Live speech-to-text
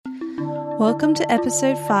Welcome to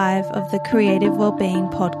episode 5 of the Creative Wellbeing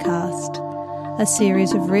Podcast, a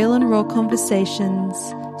series of real and raw conversations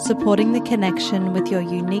supporting the connection with your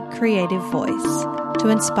unique creative voice to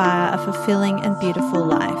inspire a fulfilling and beautiful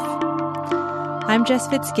life. I'm Jess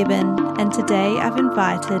Fitzgibbon, and today I've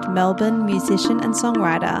invited Melbourne musician and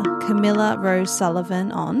songwriter Camilla Rose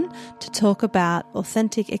Sullivan on to talk about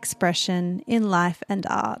authentic expression in life and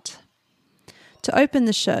art. To open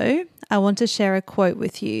the show, I want to share a quote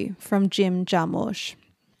with you from Jim Jarmusch.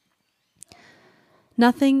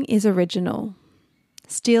 Nothing is original.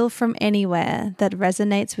 Steal from anywhere that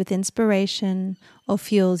resonates with inspiration or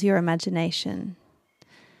fuels your imagination.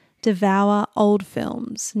 Devour old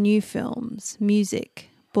films, new films, music,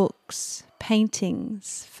 books,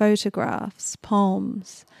 paintings, photographs,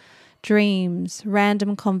 poems, dreams,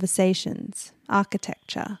 random conversations,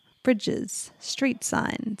 architecture, bridges, street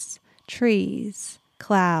signs, trees,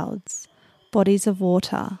 clouds, bodies of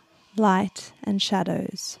water, light and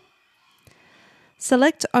shadows.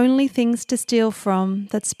 Select only things to steal from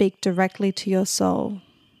that speak directly to your soul.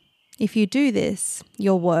 If you do this,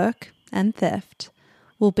 your work and theft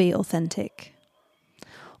will be authentic.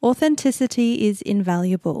 Authenticity is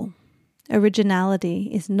invaluable. Originality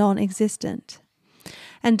is non-existent.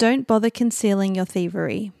 And don't bother concealing your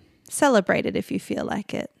thievery. Celebrate it if you feel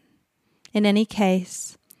like it. In any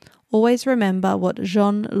case, always remember what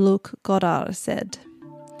Jean-Luc Godard said.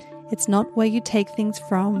 It's not where you take things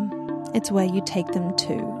from, it's where you take them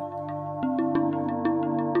to.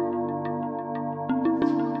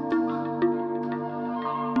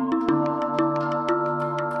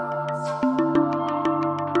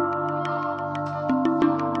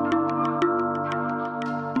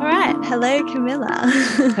 Hello, Camilla.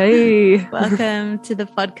 Hey. Welcome to the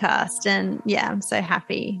podcast. And yeah, I'm so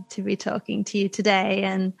happy to be talking to you today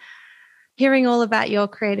and hearing all about your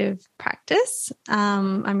creative practice.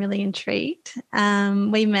 I'm really intrigued.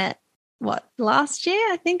 We met, last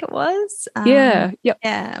year, I think it was? Yep.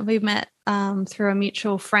 Yeah, we met through a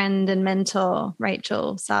mutual friend and mentor,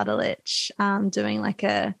 Rachel Sardalich, doing like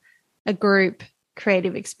a group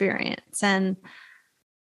creative experience. And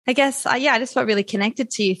I guess, I just felt really connected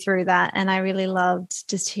to you through that. And I really loved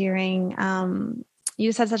just hearing, you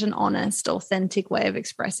just had such an honest, authentic way of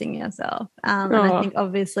expressing yourself. And I think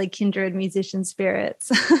obviously kindred musician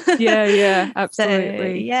spirits. Yeah,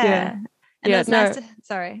 absolutely. So, yeah. And it's nice to,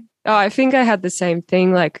 sorry. Oh, I think I had the same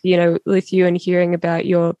thing, with you and hearing about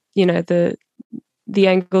your, the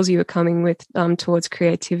angles you were coming with towards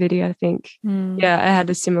creativity, I think. Yeah, I had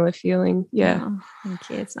a similar feeling. Yeah. Oh, thank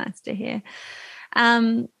you. It's nice to hear.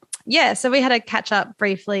 So we had a catch up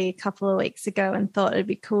briefly a couple of weeks ago and thought it'd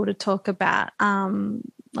be cool to talk about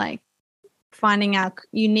finding our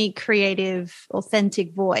unique, creative,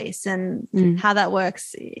 authentic voice and how that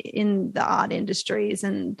works in the art industries.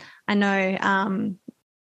 And I know,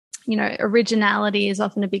 originality is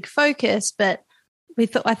often a big focus, but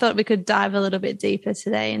I thought we could dive a little bit deeper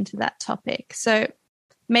today into that topic. So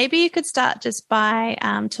maybe you could start just by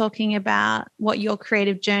talking about what your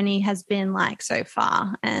creative journey has been like so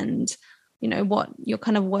far and, what you're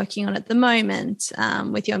kind of working on at the moment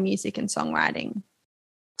with your music and songwriting.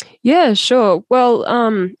 Yeah, sure. Well,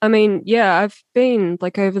 I've been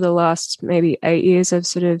over the last maybe 8 years, I've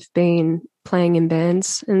sort of been playing in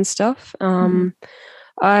bands and stuff.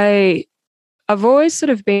 I've always sort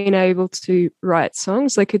of been able to write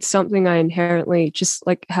songs. It's something I inherently just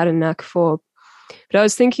had a knack for. But I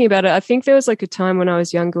was thinking about it. I think there was a time when I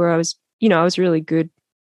was younger where I was really good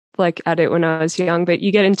at it when I was young, but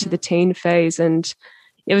you get into the teen phase and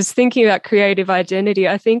I was thinking about creative identity.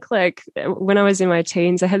 I think when I was in my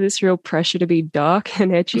teens, I had this real pressure to be dark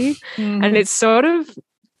and edgy and it sort of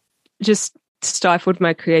just stifled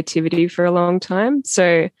my creativity for a long time.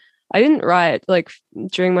 So I didn't write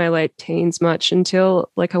during my late teens much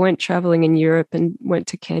until I went traveling in Europe and went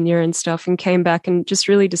to Kenya and stuff and came back and just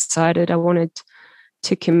really decided I wanted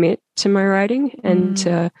to commit to my writing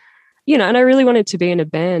and and I really wanted to be in a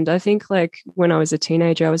band. I think when I was a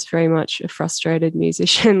teenager, I was very much a frustrated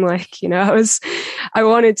musician. I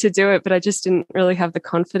wanted to do it, but I just didn't really have the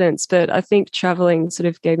confidence. But I think traveling sort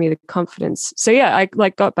of gave me the confidence. So yeah, I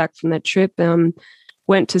got back from that trip,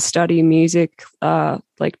 went to study music,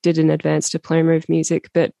 did an advanced diploma of music,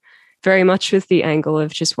 but very much with the angle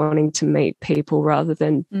of just wanting to meet people rather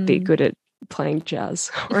than be good at playing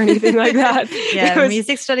jazz or anything like that.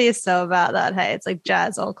 Music study is so about that. Hey, it's like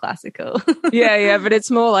jazz or classical. yeah, but it's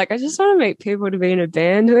more I just want to meet people to be in a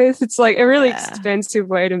band with. It's a really expensive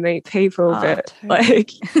way to meet people, but totally.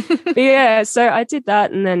 But yeah, so I did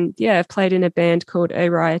that and then I played in a band called A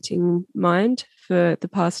Rioting Mind for the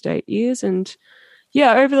past 8 years. And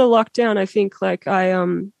over the lockdown, I think I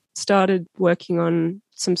started working on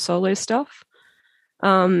some solo stuff.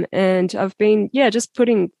 And I've been, just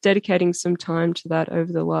dedicating some time to that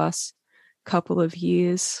over the last couple of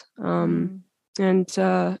years. And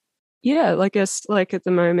I guess like at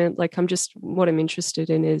the moment, like what I'm interested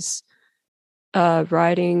in is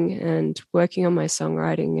writing and working on my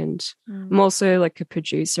songwriting. And I'm also like a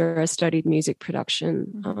producer. I studied music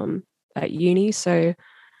production at uni. So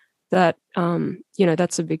that,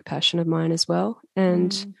 that's a big passion of mine as well.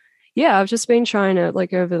 And I've just been trying to,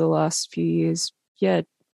 like, over the last few years, I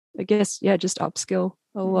guess, just upskill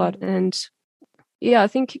a lot. And I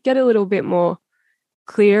think get a little bit more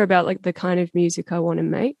clear about like the kind of music I want to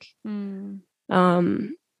make. And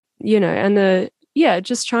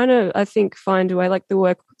just trying to, I think, find a way, like the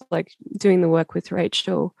work, like doing the work with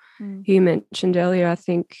Rachel, who you mentioned earlier. I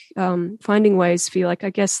think finding ways for, like, I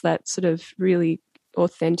guess that sort of really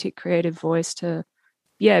authentic creative voice to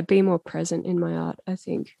be more present in my art, I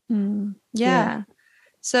think.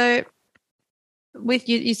 So with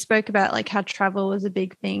you spoke about like how travel was a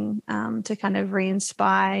big thing to kind of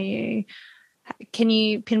re-inspire you. Can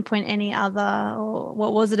you pinpoint any other, or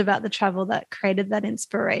what was it about the travel that created that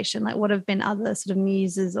inspiration? Like, what have been other sort of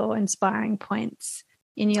muses or inspiring points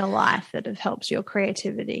in your life that have helped your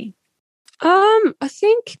creativity? I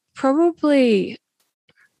think probably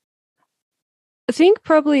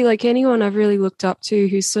like anyone I've really looked up to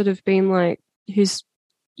who's sort of been like, who's,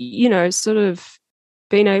 sort of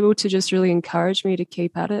been able to just really encourage me to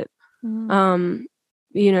keep at it.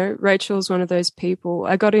 Rachel's one of those people.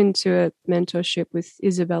 I got into a mentorship with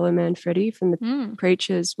Isabella Manfredi from the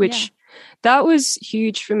Preachers, which that was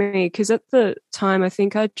huge for me, because at the time I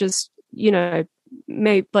think I just,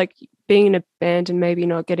 maybe like being in a band and maybe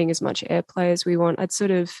not getting as much airplay as we want, I'd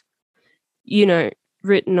sort of, I'd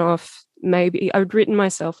written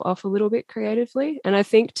myself off a little bit creatively. And I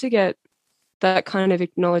think to get that kind of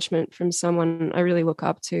acknowledgement from someone I really look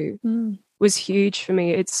up to was huge for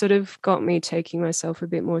me. It sort of got me taking myself a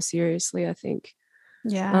bit more seriously, I think.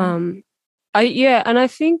 And I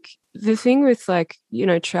think the thing with, like,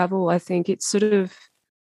 travel, I think it's sort of,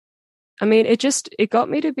 I mean, it got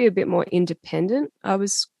me to be a bit more independent. I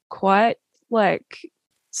was quite, like,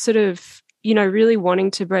 sort of, really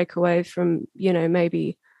wanting to break away from,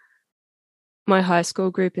 maybe my high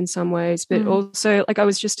school group in some ways, but also, like, I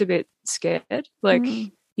was just a bit scared, like,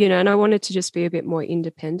 and I wanted to just be a bit more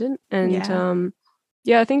independent. And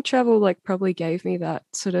I think travel, like, probably gave me that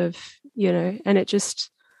sort of, and it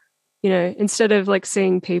just, instead of like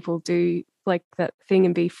seeing people do like that thing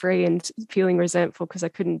and be free and feeling resentful because I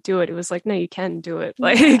couldn't do it, it was like, no, you can do it.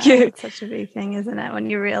 Like, it's such a big thing, isn't it, when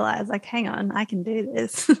you realize, like, hang on, I can do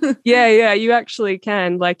this. you actually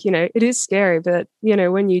can. Like, it is scary, but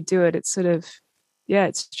when you do it, it's sort of,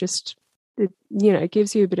 it's just, it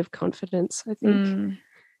gives you a bit of confidence, I think.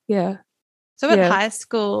 So at high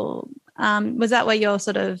school, was that where your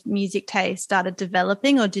sort of music taste started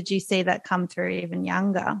developing, or did you see that come through even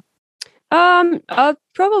younger?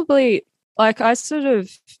 Probably, like, the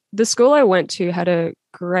school I went to had a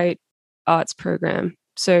great arts program.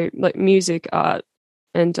 So, like, music, art,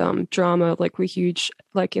 and drama, like, were huge,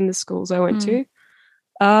 like, in the schools I went to.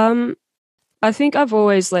 I think I've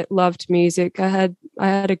always, like, loved music. My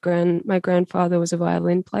grandfather was a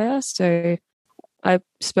violin player, so I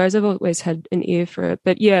suppose I've always had an ear for it.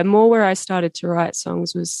 But more where I started to write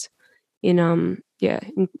songs was in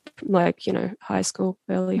in, like, high school,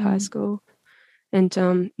 early high school. And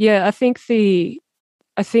I think the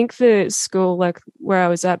school, like, where I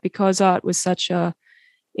was at, because art was such a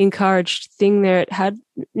encouraged thing there, it had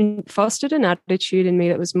fostered an attitude in me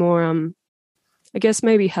that was more I guess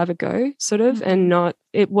maybe have a go, sort of, and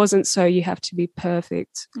it wasn't so you have to be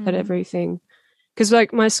perfect at everything. Because,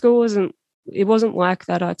 like, my school wasn't like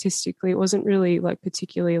that artistically. It wasn't really, like,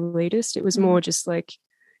 particularly elitist. It was more just like,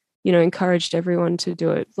 encouraged everyone to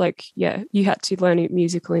do it. Like, you had to learn a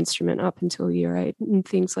musical instrument up until year 8 and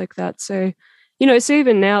things like that. So, so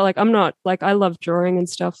even now, like, I'm not, like, I love drawing and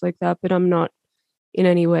stuff like that, but I'm not in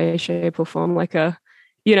any way, shape or form like an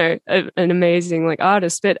amazing, like,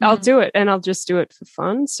 artist, but I'll do it, and I'll just do it for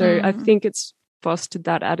fun. So I think it's fostered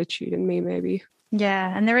that attitude in me, maybe.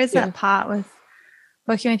 Yeah. And there is that part with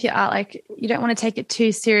working with your art, like, you don't want to take it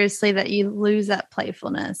too seriously that you lose that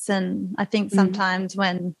playfulness. And I think sometimes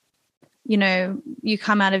when, you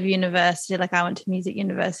come out of university, like I went to music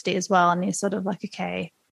university as well, and you're sort of like,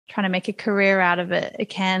 okay, trying to make a career out of it, it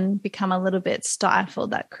can become a little bit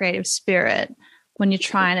stifled, that creative spirit, when you're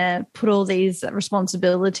trying to put all these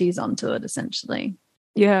responsibilities onto it, essentially.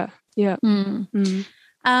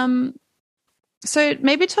 So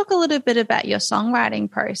maybe talk a little bit about your songwriting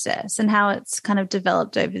process and how it's kind of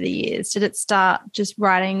developed over the years. Did it start just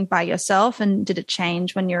writing by yourself, and did it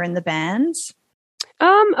change when you're in the bands?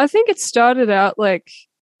 I think it started out like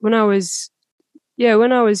when I was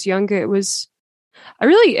younger. I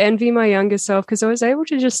really envy my younger self because I was able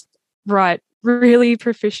to just write really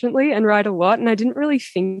proficiently and write a lot, and I didn't really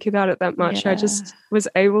think about it that much. Yeah. I just was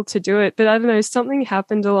able to do it. But I don't know, something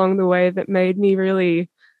happened along the way that made me really,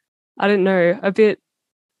 something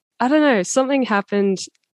happened.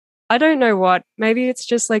 I don't know what. Maybe it's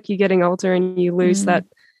just like you're getting older and you lose that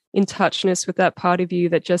in touchness with that part of you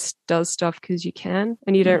that just does stuff because you can,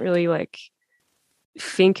 and you don't really like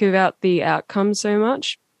think about the outcome so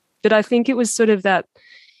much. But I think it was sort of that,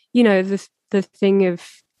 the thing of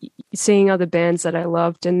seeing other bands that I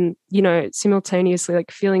loved and, simultaneously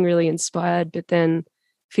like feeling really inspired, but then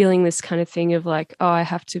feeling this kind of thing of like, oh, I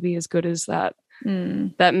have to be as good as that.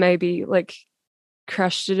 That maybe like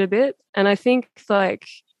crushed it a bit. And I think like,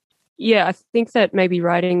 I think that maybe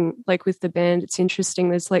writing like with the band, it's interesting.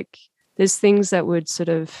 There's things that would sort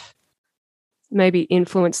of maybe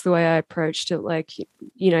influence the way I approached it. Like,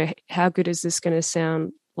 how good is this going to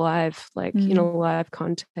sound live, like in a live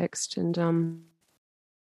context? And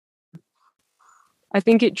I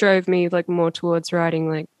think it drove me like more towards writing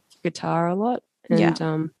like guitar a lot,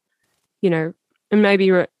 and and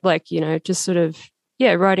maybe like just sort of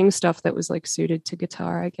writing stuff that was like suited to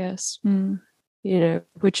guitar, I guess.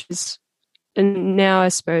 Which is, and now I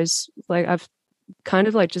suppose like I've kind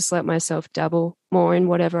of like just let myself dabble more in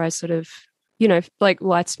whatever I sort of like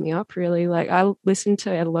lights me up really. Like I listen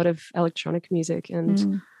to a lot of electronic music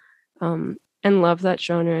and love that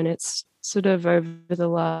genre, and it's sort of over the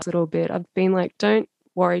last little bit I've been like, don't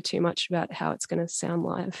worry too much about how it's going to sound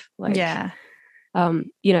live. Like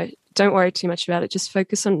don't worry too much about it. Just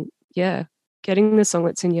focus on getting the song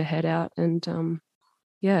that's in your head out, and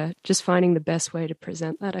just finding the best way to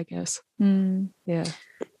present that, I guess.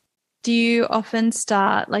 Do you often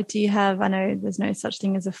start, like, do you have, I know there's no such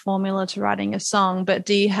thing as a formula to writing a song, but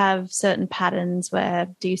do you have certain patterns where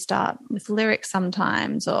do you start with lyrics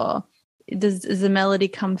sometimes, or does the melody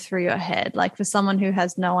come through your head? Like for someone who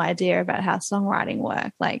has no idea about how songwriting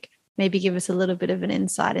works, like maybe give us a little bit of an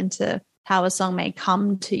insight into how a song may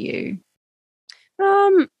come to you.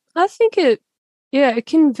 I think it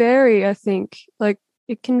can vary. I think like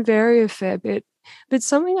it can vary a fair bit, but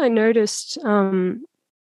something I noticed, a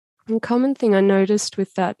common thing I noticed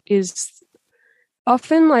with that is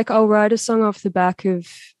often like I'll write a song off the back of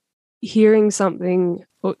hearing something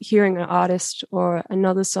or hearing an artist or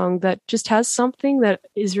another song that just has something that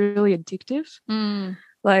is really addictive.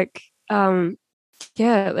 Like, and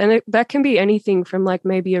that can be anything from like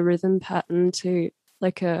maybe a rhythm pattern to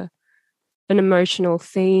like an emotional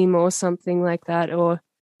theme or something like that, or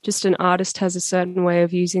just an artist has a certain way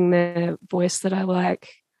of using their voice that I like.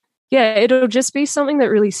 It'll just be something that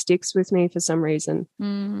really sticks with me for some reason.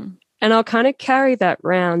 And I'll kind of carry that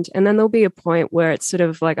round, and then there'll be a point where it's sort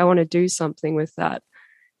of like I want to do something with that.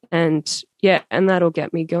 And and that'll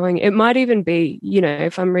get me going. It might even be,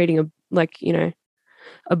 if I'm reading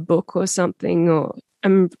a book or something, or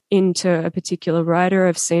I'm into a particular writer,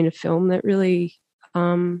 I've seen a film that really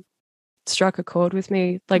struck a chord with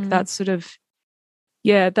me. Like that sort of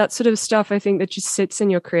stuff, I think that just sits in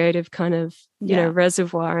your creative kind of,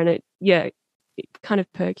 reservoir, and it kind of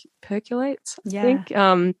percolates, I think.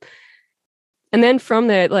 And then from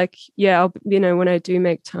there, like, I'll, when I do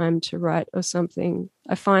make time to write or something,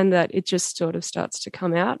 I find that it just sort of starts to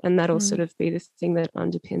come out, and that'll sort of be the thing that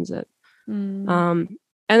underpins it. And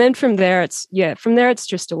then from there, it's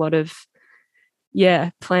just a lot of,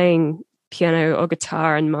 playing piano or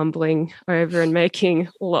guitar and mumbling over and making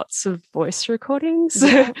lots of voice recordings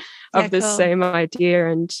of the same idea.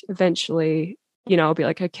 And eventually, I'll be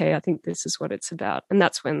like, okay, I think this is what it's about. And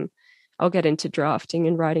that's when I'll get into drafting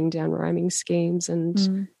and writing down rhyming schemes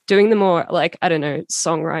and doing the more like, I don't know,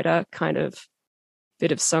 songwriter kind of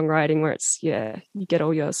bit of songwriting where it's, you get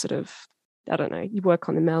all your sort of, I don't know, you work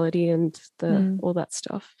on the melody and all that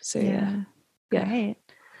stuff. So Great.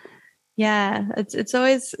 Yeah, it's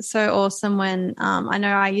always so awesome when I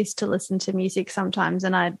know I used to listen to music sometimes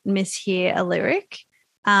and I'd mishear a lyric.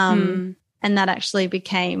 And that actually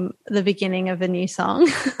became the beginning of a new song.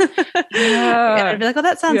 I'd be like, oh,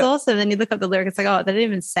 that sounds awesome. And then you look up the lyric, it's like, oh, they didn't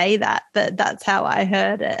even say that, but that's how I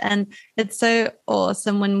heard it. And it's so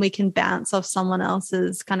awesome when we can bounce off someone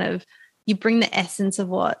else's kind of, you bring the essence of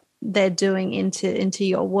what they're doing into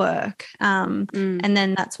your work. And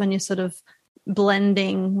then that's when you're sort of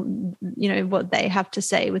blending, what they have to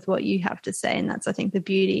say with what you have to say. And that's, I think, the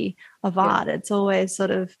beauty of art. It's always sort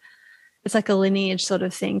of, it's like a lineage sort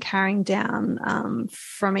of thing carrying down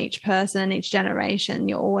from each person and each generation.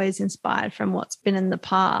 You're always inspired from what's been in the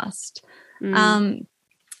past.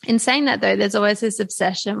 In saying that, though, there's always this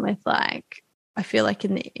obsession with, like, I feel like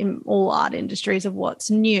in all art industries, of what's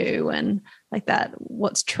new and like that,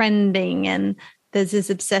 what's trending. And there's this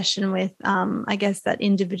obsession with, I guess, that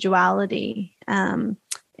individuality and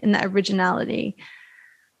that originality.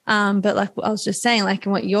 But like I was just saying, like,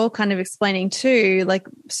 and what you're kind of explaining too, like,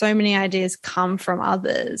 so many ideas come from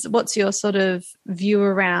others. What's your sort of view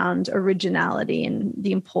around originality and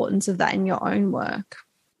the importance of that in your own work?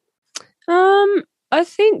 I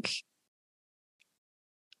think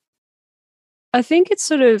it's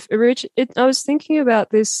sort of I was thinking about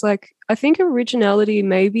this, like, I think originality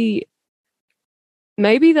maybe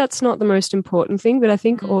that's not the most important thing, but I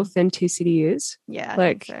think authenticity is. Yeah,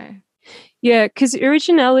 like, I think so. Yeah, because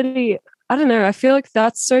originality, I don't know, I feel like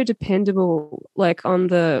that's so dependable, like, on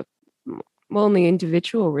the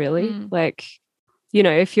individual, really. Like, you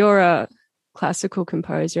know, if you're a classical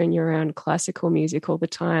composer and you're around classical music all the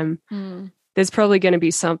time, there's probably going to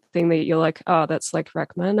be something that you're like, oh, that's like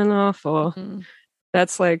Rachmaninoff, or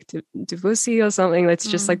that's like Debussy or something that's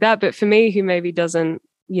just like that. But for me, who maybe doesn't,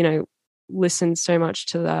 you know, listen so much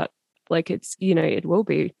to that, like, it's, you know, it will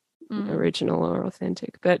be original or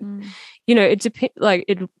authentic, but you know, it depends, like,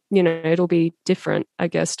 it, you know, it'll be different, I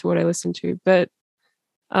guess, to what I listen to. But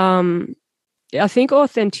I think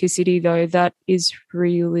authenticity, though, that is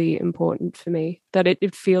really important for me, that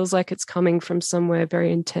it feels like it's coming from somewhere very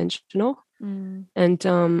intentional and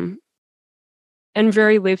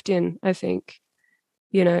very lived in, I think.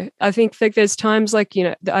 You know, I think like there's times, like, you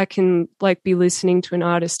know, I can like be listening to an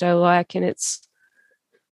artist I like, and it's,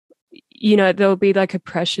 you know, there'll be like a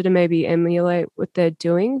pressure to maybe emulate what they're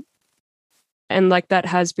doing. And like that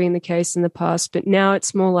has been the case in the past. But now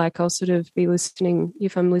it's more like I'll sort of be listening,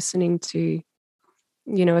 if I'm listening to,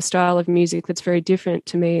 you know, a style of music that's very different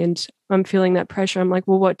to me and I'm feeling that pressure, I'm like,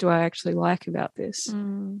 well, what do I actually like about this?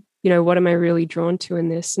 You know, what am I really drawn to in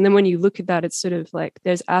this? And then when you look at that, it's sort of like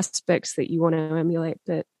there's aspects that you want to emulate,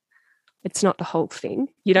 but it's not the whole thing.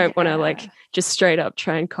 You don't want to like just straight up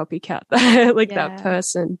try and copycat that, like that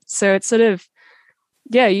person. So it's sort of,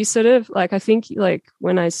 yeah, you sort of like, I think like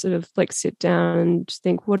when I sort of like sit down and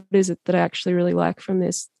think, what is it that I actually really like from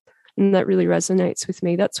this? And that really resonates with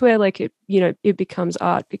me. That's where like it, you know, it becomes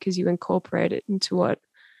art because you incorporate it into what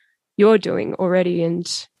you're doing already. And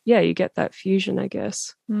yeah, you get that fusion, I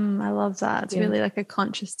guess. I love that. It's really like a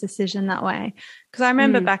conscious decision that way. Because I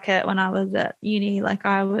remember back when I was at uni, like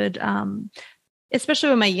I would, especially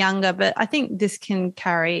when we're younger, but I think this can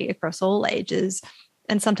carry across all ages.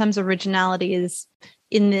 And sometimes originality is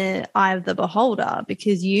in the eye of the beholder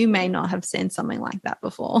because you may not have seen something like that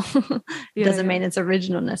before. It doesn't mean it's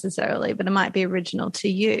original necessarily, but it might be original to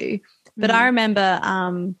you. But I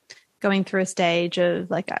remember going through a stage of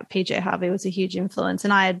like PJ Harvey was a huge influence,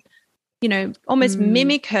 and I had, you know, almost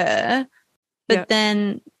mimic her, but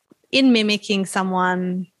then in mimicking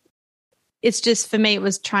someone, it's just, for me, it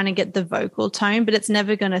was trying to get the vocal tone, but I'm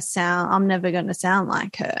never going to sound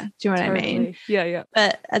like her. Do you know what I mean? Yeah.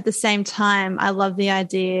 But at the same time, I love the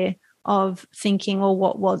idea of thinking, well,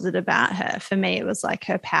 what was it about her? For me, it was like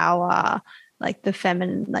her power, like the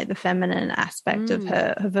feminine aspect of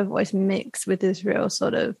her voice mixed with this real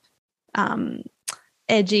sort of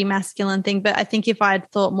edgy masculine thing. But I think if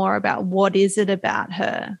I'd thought more about what is it about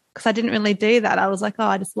her, because I didn't really do that. I was like, oh,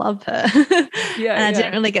 I just love her. And I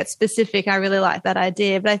didn't really get specific. I really like that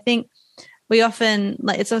idea. But I think we often,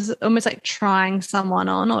 like, it's almost like trying someone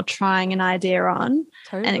on or trying an idea on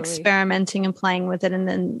and experimenting and playing with it. And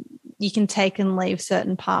then you can take and leave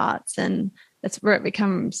certain parts, and that's where it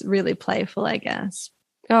becomes really playful, I guess.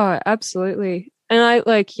 Oh, absolutely. And I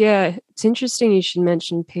like, yeah, it's interesting you should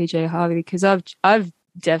mention PJ Harvey, because I've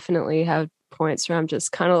definitely had points where I'm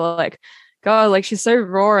just kind of like, God, like she's so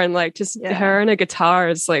raw, and like just her and a guitar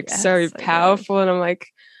is like so powerful. Good. And I'm like,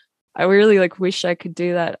 I really like wish I could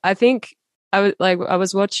do that. I think I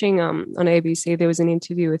was watching on ABC, there was an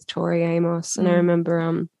interview with Tori Amos, and I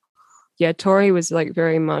remember Tori was like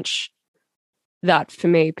very much that for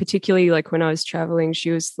me, particularly like when I was traveling. She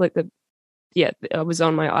was like I was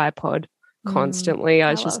on my iPod constantly. I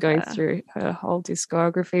was just going through her whole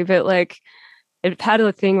discography, but like it had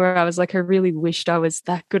a thing where I was like, I really wished I was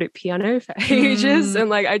that good at piano for ages. And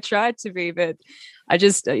like I tried to be, but I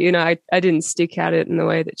just, you know, I didn't stick at it in the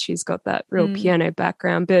way that she's got that real piano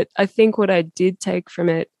background. But I think what I did take from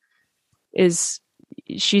it is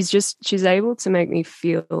she's able to make me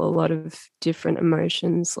feel a lot of different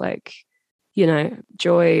emotions, like, you know,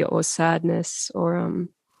 joy or sadness or,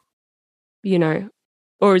 you know,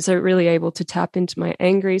 or is it really able to tap into my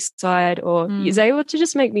angry side, or is it able to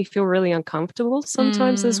just make me feel really uncomfortable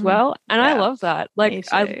sometimes as well? And I love that. Like,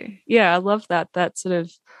 I love that sort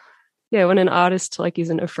of, when an artist like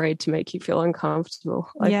isn't afraid to make you feel uncomfortable,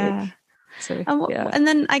 I think. So, and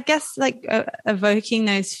then I guess like evoking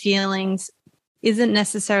those feelings isn't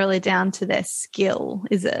necessarily down to their skill,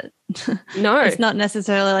 is it? No. It's not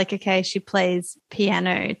necessarily like, okay, she plays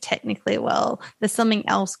piano technically well. There's something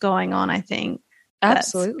else going on, I think.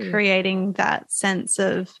 Absolutely. That's creating that sense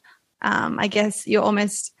of, I guess you're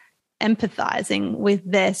almost empathizing with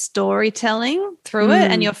their storytelling through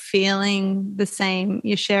it, and you're feeling the same,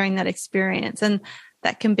 you're sharing that experience. And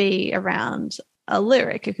that can be around a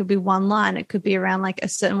lyric, it could be one line, it could be around like a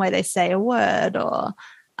certain way they say a word, or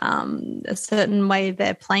a certain way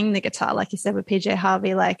they're playing the guitar. Like you said with PJ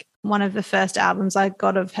Harvey, like one of the first albums I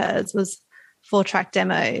got of hers was 4-track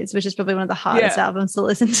demos, which is probably one of the hardest albums to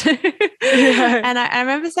listen to. And I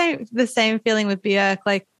remember saying the same feeling with Björk,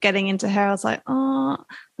 like getting into her. I was like, oh,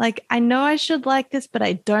 like I know I should like this, but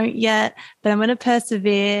I don't yet, but I'm going to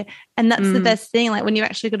persevere. And that's the best thing. Like when you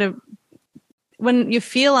actually got to, when you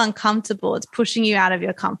feel uncomfortable, it's pushing you out of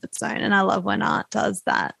your comfort zone. And I love when art does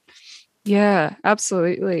that. Yeah,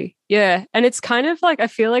 absolutely. Yeah. And it's kind of like, I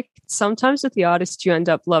feel like sometimes with the artist you end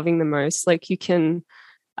up loving the most, like you can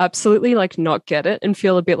absolutely like not get it and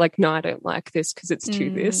feel a bit like, no, I don't like this because it's too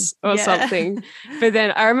this or something. But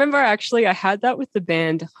then I remember actually I had that with the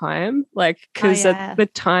band Haim, like because at the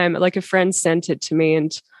time, like a friend sent it to me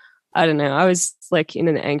and I don't know, I was like in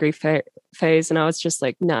an angry phase and I was just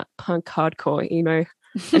like, nah, punk hardcore, emo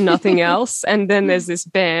and nothing else. And then there's this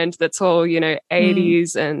band that's all,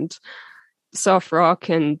 80s and soft rock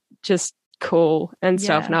and just cool and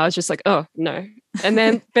stuff. And I was just like, oh no. And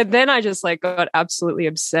then, but then I just like got absolutely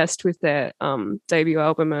obsessed with their debut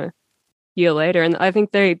album a year later. And I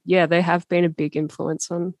think they have been a big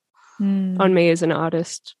influence on me as an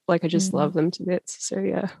artist. Like I just love them to bits. So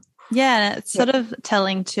yeah, it's sort of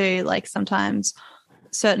telling too, like sometimes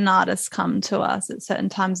certain artists come to us at certain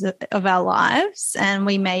times of our lives and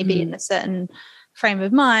we may be in a certain frame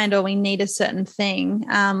of mind or we need a certain thing,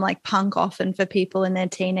 like punk often for people in their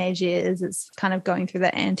teenage years is kind of going through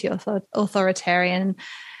the anti-authoritarian,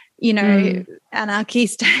 anarchy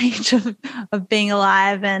stage of being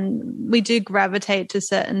alive, and we do gravitate to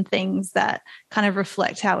certain things that kind of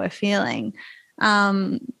reflect how we're feeling.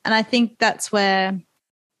 And I think that's where,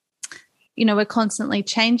 we're constantly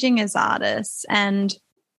changing as artists and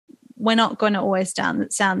we're not going to always sound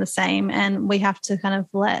the same, and we have to kind of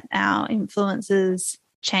let our influences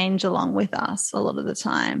change along with us a lot of the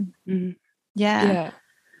time. Yeah.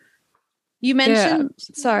 You mentioned,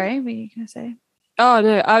 sorry, what were you going to say? Oh,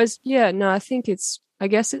 no, I think I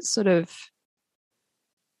guess it's sort of,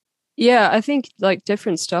 I think like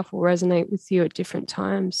different stuff will resonate with you at different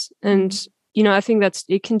times. And, I think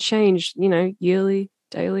it can change, yearly,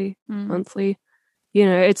 daily, monthly,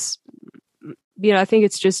 I think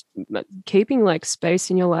it's just keeping like space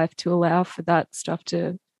in your life to allow for that stuff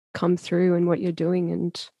to come through and what you're doing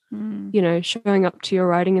and, showing up to your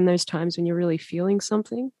writing in those times when you're really feeling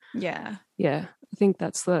something. Yeah. Yeah. I think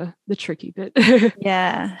that's the tricky bit.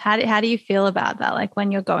 Yeah. How do you feel about that? Like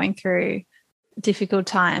when you're going through difficult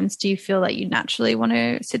times, do you feel that you naturally want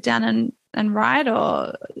to sit down and write,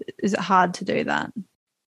 or is it hard to do that?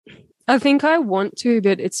 I think I want to,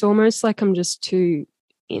 but it's almost like I'm just too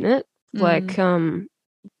in it. Like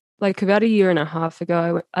about a year and a half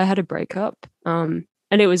ago, I had a breakup, and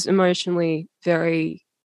it was emotionally very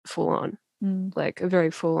full on, like a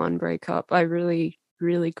very full on breakup. I really,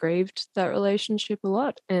 really grieved that relationship a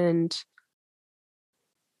lot, and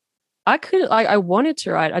I wanted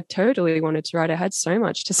to write. I totally wanted to write. I had so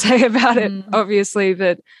much to say about it, obviously,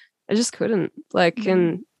 but I just couldn't. Like,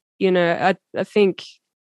 and I think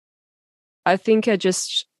I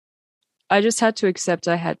just had to accept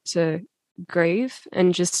I had to grieve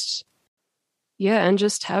and just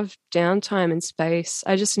have downtime and space.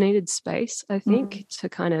 I just needed space, I think, to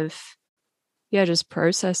kind of just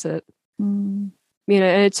process it. And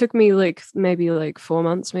it took me like maybe like 4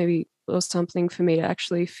 months maybe or something for me to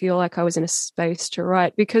actually feel like I was in a space to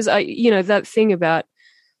write, because that thing about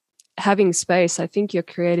having space, I think your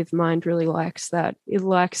creative mind really likes that. It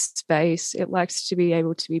likes space. It likes to be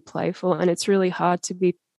able to be playful, and it's really hard to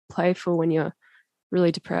be playful when you're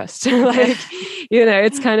really depressed. Like,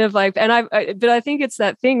 it's kind of like, and but I think it's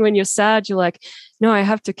that thing when you're sad, you're like, no, I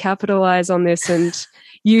have to capitalize on this and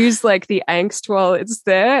use like the angst while it's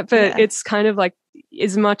there. But it's kind of like,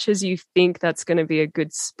 as much as you think that's going to be a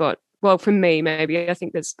good spot, well, for me, maybe, I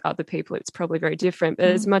think there's other people, it's probably very different, but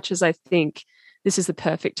as much as I think this is the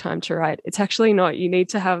perfect time to write. It's actually not. You need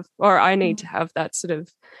to have, or I need to have that sort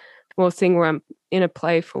of more thing where I'm in a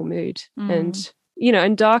playful mood. And, you know,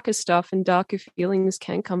 and darker stuff and darker feelings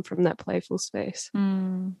can come from that playful space. Yeah,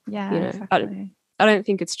 you know, exactly. I don't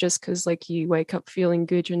think it's just because like you wake up feeling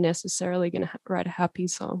good, you're necessarily going to write a happy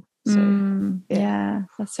song. So yeah,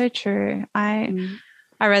 that's so true. I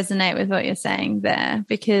resonate with what you're saying there,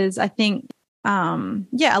 because I think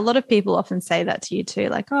a lot of people often say that to you too,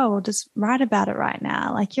 like, oh, well, just write about it right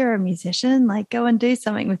now, like you're a musician, like go and do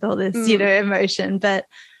something with all this you know, emotion. But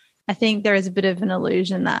I think there is a bit of an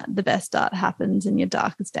illusion that the best art happens in your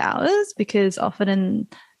darkest hours, because often in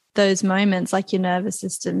those moments, like your nervous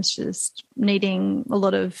system's just needing a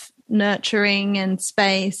lot of nurturing and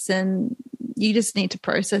space, and you just need to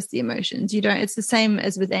process the emotions. It's the same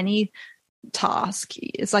as with any task.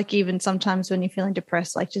 It's like even sometimes when you're feeling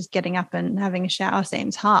depressed, like just getting up and having a shower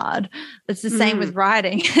seems hard. It's the same with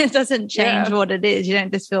writing. It doesn't change what it is. You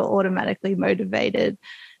don't just feel automatically motivated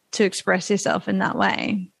to express yourself in that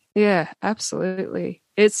way. Yeah, absolutely.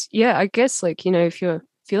 It's, I guess like, you know, if you're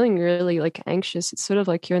feeling really like anxious, it's sort of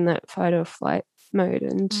like you're in that fight or flight mode.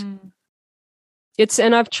 And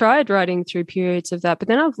and I've tried writing through periods of that, but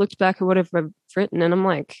then I've looked back at what I've written and I'm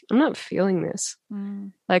like, I'm not feeling this.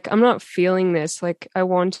 Like, I'm not feeling this. Like, I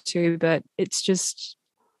want to, but it just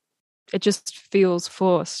feels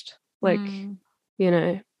forced. Like, you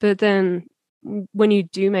know, but then when you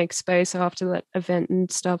do make space after that event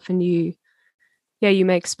and stuff and you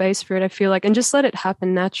make space for it, I feel like, and just let it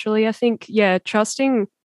happen naturally. I think, trusting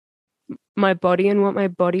my body and what my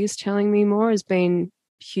body is telling me more has been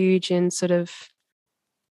huge in sort of,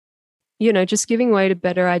 you know, just giving way to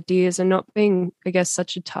better ideas and not being, I guess,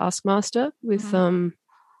 such a taskmaster with,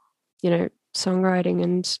 you know, songwriting,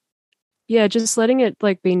 and just letting it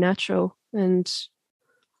like be natural, and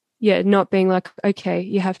not being like, okay,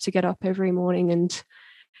 you have to get up every morning and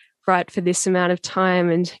write for this amount of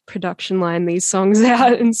time and production line these songs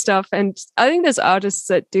out and stuff. And I think there's artists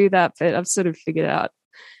that do that, but I've sort of figured out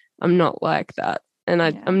I'm not like that, and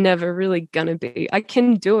I'm never really gonna be. I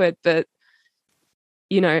can do it, but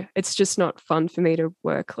you know, it's just not fun for me to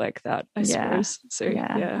work like that, I suppose. So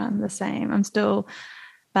I'm the same. I'm still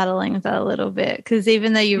battling with that a little bit, because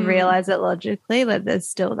even though you realize it logically, like there's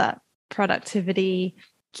still that productivity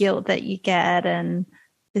guilt that you get, and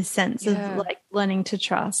this sense of like learning to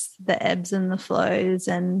trust the ebbs and the flows.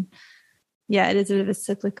 And it is a bit of a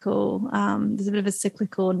cyclical, there's a bit of a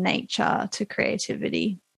cyclical nature to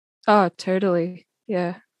creativity. Oh, totally.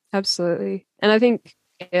 Yeah, absolutely. And I think,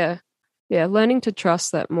 learning to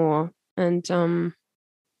trust that more and,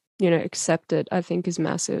 you know, accept it, I think is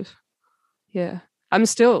massive. Yeah. I'm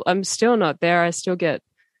still not there. I still get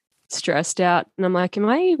stressed out, and I'm like, am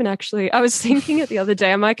I even actually, I was thinking it the other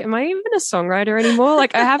day, I'm like, am I even a songwriter anymore?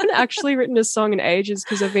 Like, I haven't actually written a song in ages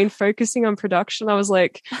because I've been focusing on production. I was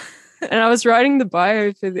like, and I was writing the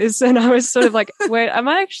bio for this, and I was sort of like, wait, am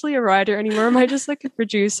I actually a writer anymore? Am I just like a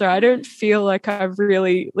producer? I don't feel like I've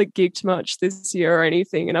really like geeked much this year or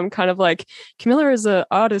anything. And I'm kind of like, Camilla is an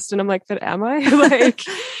artist, and I'm like, but am I? Like,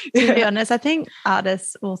 to be honest, I think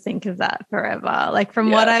artists will think of that forever. Like from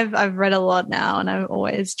what I've read a lot now, and I'm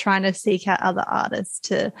always trying to seek out other artists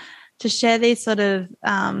to share these sort of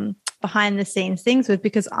behind the scenes things with,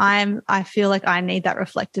 because I feel like I need that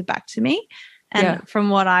reflected back to me. And from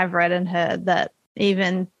what I've read and heard, that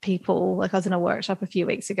even people, like I was in a workshop a few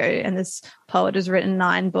weeks ago, and this poet has written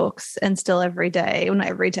 9 books, and still every day, well, not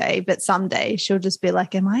every day, but someday she'll just be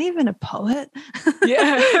like, am I even a poet?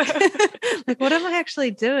 Yeah. Like, what am I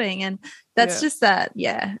actually doing? And that's just that,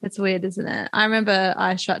 it's weird, isn't it? I remember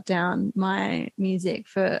I shut down my music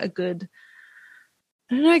for a good,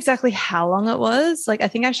 I don't know exactly how long it was. Like, I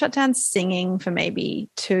think I shut down singing for maybe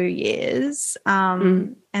 2 years.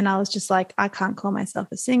 And I was just like, I can't call myself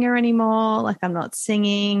a singer anymore. Like, I'm not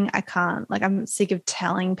singing. I can't, like, I'm sick of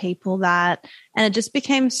telling people that. And it just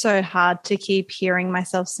became so hard to keep hearing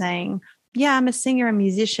myself saying, yeah, I'm a singer, a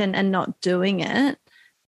musician, and not doing it.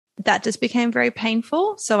 That just became very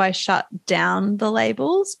painful. So I shut down the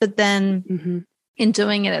labels. But then in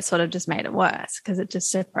doing it, it sort of just made it worse, because it just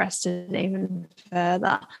suppressed it even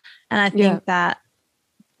further. And I think that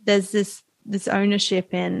there's this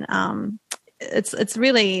ownership in it's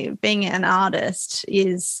really being an artist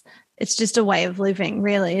it's just a way of living,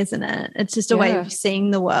 really, isn't it? It's just a way of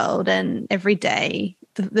seeing the world, and every day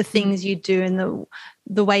the things you do and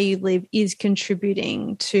the way you live is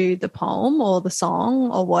contributing to the poem or the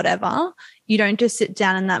song or whatever. You don't just sit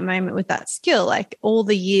down in that moment with that skill. Like, all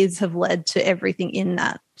the years have led to everything in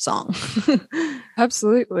that song.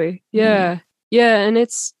 Absolutely. Yeah. Yeah. And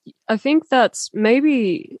I think that's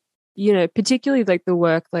maybe, you know, particularly like the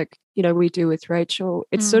work like we do with Rachel.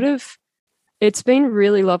 It's sort of, it's been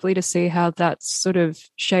really lovely to see how that's sort of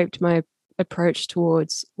shaped my approach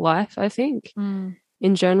towards life, I think,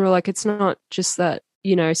 in general. Like, it's not just that,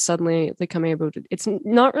 suddenly like I'm able to, it's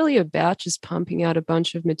not really about just pumping out a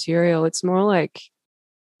bunch of material. It's more like,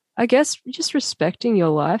 I guess, just respecting your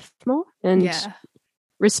life more and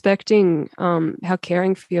respecting how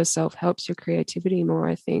caring for yourself helps your creativity more,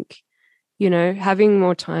 I think. Having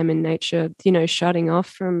more time in nature, shutting off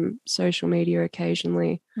from social media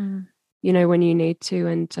occasionally, when you need to,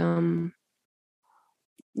 and, and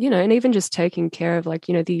even just taking care of, like,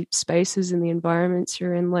 the spaces and the environments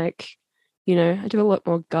you're in. Like, I do a lot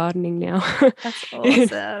more gardening now. That's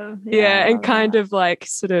awesome. Yeah, and kind of like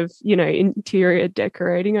sort of, interior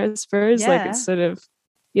decorating, I suppose. Like, it's sort of,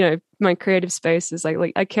 my creative spaces,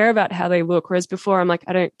 like I care about how they look, whereas before I'm like,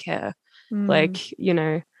 I don't care. Like,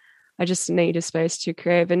 I just need a space to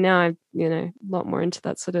create. And now I'm, a lot more into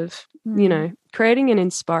that sort of, creating an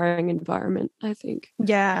inspiring environment, I think.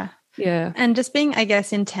 Yeah. Yeah. And just being, I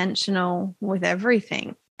guess, intentional with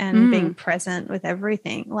everything and being present with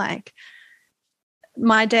everything. Like,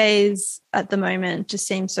 my days at the moment just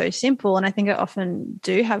seem so simple, and I think I often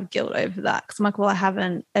do have guilt over that because I'm like, well, I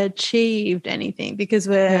haven't achieved anything because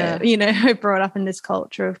we're, we're brought up in this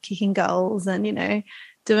culture of kicking goals and,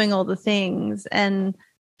 doing all the things. And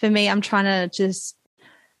for me, I'm trying to just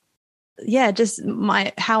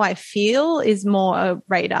how I feel is more a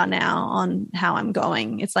radar now on how I'm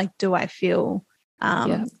going. It's like, do I feel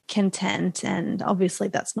content? And obviously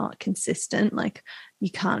that's not consistent. Like,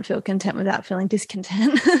 you can't feel content without feeling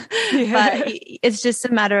discontent. But it's just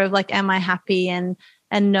a matter of like, am I happy? And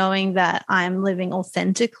knowing that I'm living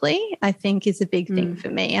authentically, I think, is a big thing for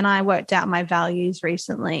me. And I worked out my values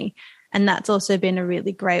recently, and that's also been a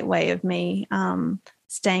really great way of me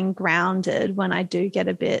staying grounded when I do get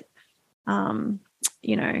a bit, I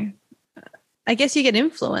guess you get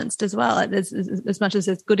influenced as well. As much as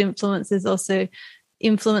there's good influence, there's also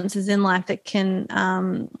influences in life that can,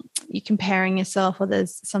 you're comparing yourself, or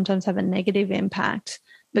there's sometimes have a negative impact.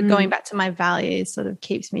 But going back to my values sort of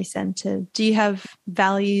keeps me centered. Do you have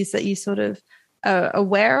values that you sort of are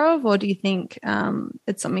aware of, or do you think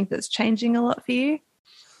it's something that's changing a lot for you?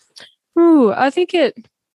 I think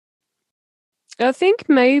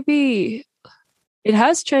maybe it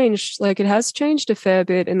has changed. Like, it has changed a fair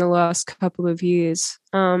bit in the last couple of years.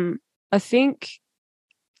 I think,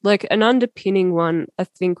 like, an underpinning one, I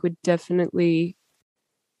think, would definitely,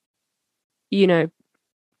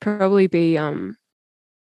 probably be,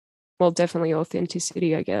 definitely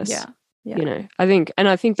authenticity, I guess. Yeah.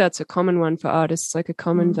 I think that's a common one for artists, like a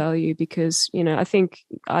common value, because, I think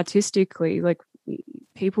artistically, like,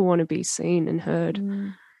 people want to be seen and heard,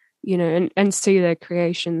 and see their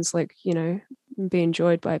creations, like, be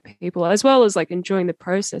enjoyed by people, as well as like enjoying the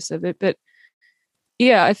process of it. But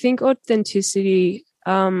yeah, I think authenticity,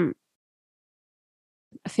 I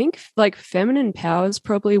think like feminine power is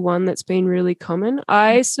probably one that's been really common.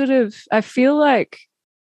 I feel like,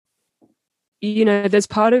 there's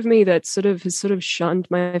part of me that has shunned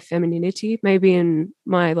my femininity, maybe in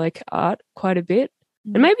my like art quite a bit,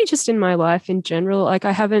 and maybe just in my life in general. Like,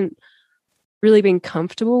 I haven't really been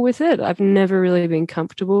comfortable with it. I've never really been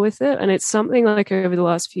comfortable with it. And it's something like over the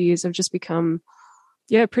last few years I've just become,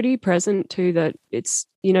 pretty present to that. It's,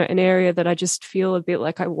 an area that I just feel a bit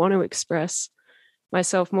like I want to express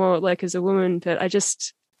myself more, like, as a woman, but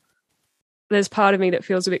there's part of me that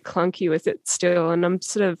feels a bit clunky with it still. And I'm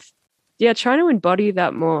sort of, trying to embody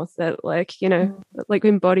that more, that like, like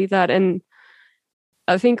embody that. And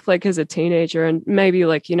I think like as a teenager and maybe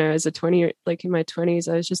like, as a 20, like in my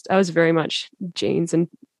 20s, I was very much jeans and,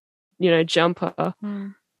 jumper.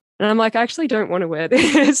 And I'm like, I actually don't want to wear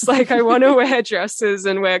this. Like, I want to wear dresses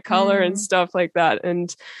and wear color and stuff like that.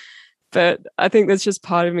 But I think there's just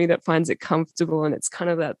part of me that finds it comfortable, and it's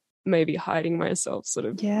kind of that maybe hiding myself sort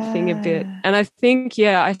of thing a bit. And I think,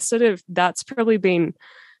 that's probably been,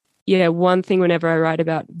 one thing whenever I write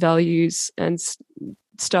about values and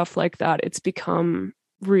stuff like that, it's become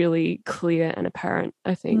really clear and apparent,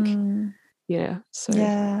 I think.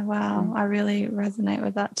 Wow, I really resonate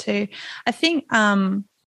with that too. I think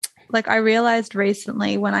like I realized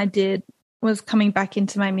recently when I was coming back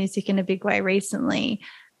into my music in a big way recently,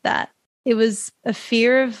 that it was a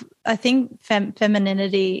fear of, I think,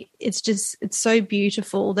 femininity. It's so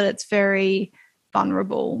beautiful that it's very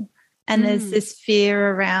vulnerable. And there's this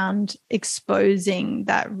fear around exposing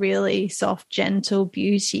that really soft, gentle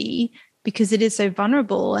beauty because it is so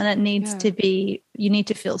vulnerable, and it needs to be, you need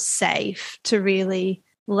to feel safe to really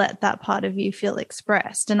let that part of you feel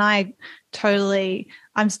expressed. And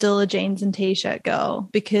I'm still a jeans and t-shirt girl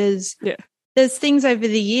because there's things over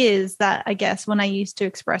the years that I guess when I used to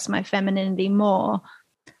express my femininity more,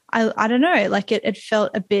 I don't know, like it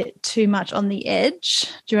felt a bit too much on the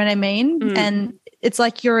edge. Do you know what I mean? And it's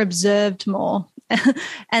like you're observed more.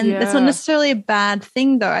 And it's not necessarily a bad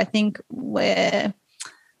thing though. I think where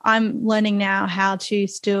I'm learning now how to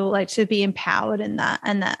still like to be empowered in that,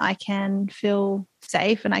 and that I can feel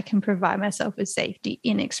safe and I can provide myself with safety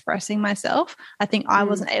in expressing myself. I think I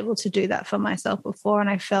wasn't able to do that for myself before, and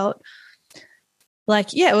I felt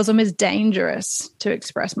like, it was almost dangerous to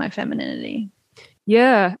express my femininity.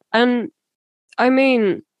 Yeah. And I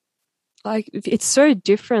mean, like, it's so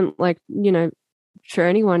different, like, you know, for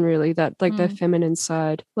anyone really, that like their feminine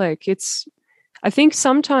side. Like, it's, I think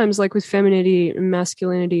sometimes like with femininity and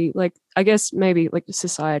masculinity, like I guess maybe like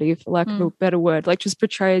society, for lack of a better word, like just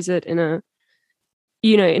portrays it in a,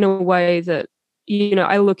 you know, in a way that, you know,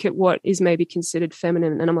 I look at what is maybe considered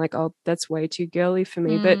feminine and I'm like, oh, that's way too girly for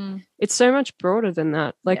me. But it's so much broader than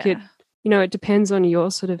that. Like it, you know, it depends on your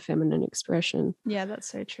sort of feminine expression. Yeah, that's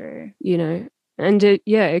so true. You know, and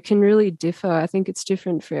it can really differ. I think it's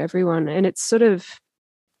different for everyone. And it's sort of,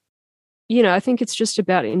 you know, I think it's just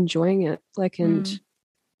about enjoying it, like, and,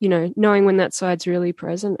 you know, knowing when that side's really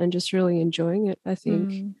present and just really enjoying it, I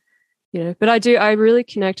think, you know, but I really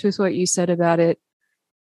connect with what you said about it.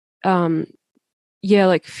 Yeah,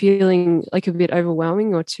 like feeling like a bit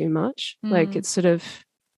overwhelming or too much. Like it's sort of,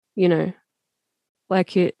 you know,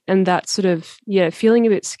 like it, and that sort of, feeling a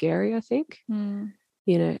bit scary, I think,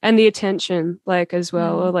 you know, and the attention, like, as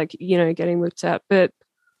well, or like, you know, getting looked at. But,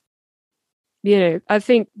 you know, I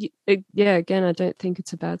think, again, I don't think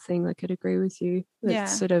it's a bad thing. Like, I'd agree with you.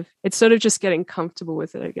 It's sort of just getting comfortable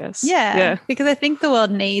with it, I guess. Yeah, because I think the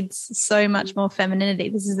world needs so much more femininity.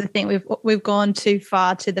 This is the thing, we've gone too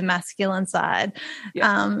far to the masculine side,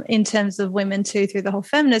 in terms of women too, through the whole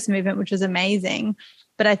feminist movement, which is amazing.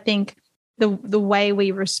 But I think the way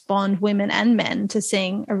we respond, women and men, to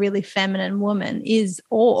seeing a really feminine woman is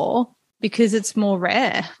awe, because it's more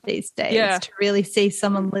rare these days to really see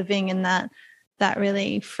someone living in that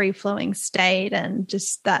really free-flowing state, and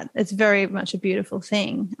just that it's very much a beautiful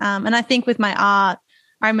thing. And I think with my art,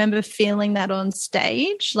 I remember feeling that on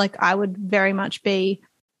stage. Like I would very much be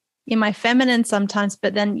in my feminine sometimes,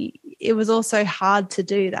 but then it was also hard to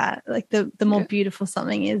do that. Like the more beautiful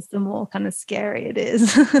something is, the more kind of scary it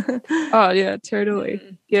is. Oh, yeah,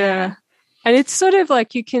 totally. Yeah. And it's sort of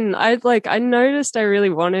like I noticed I really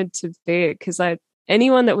wanted to be it, because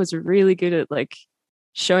anyone that was really good at like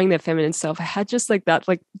showing their feminine self, I had just like that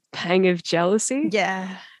like pang of jealousy.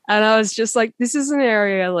 Yeah. And I was just like, this is an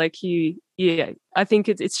area like I think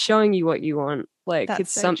it's showing you what you want. Like that's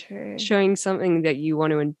it's so true. Showing something that you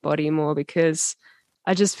want to embody more, because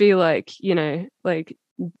I just feel like, you know, like,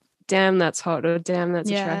 damn, that's hot, or damn, that's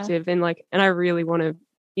attractive. And like, and I really want to,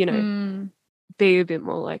 you know, be a bit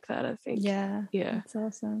more like that, I think. Yeah. Yeah. That's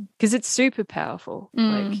awesome. Because it's super powerful.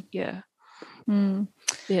 Like, yeah.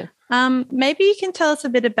 Yeah. Maybe you can tell us a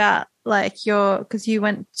bit about like because you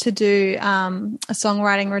went to do a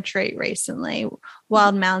songwriting retreat recently,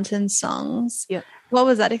 Wild Mountain Songs. Yeah. What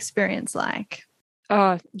was that experience like?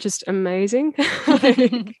 Oh, just amazing. What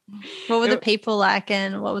were the people like,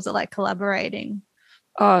 and what was it like collaborating?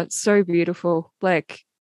 Oh, it's so beautiful. Like,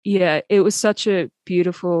 yeah, it was such a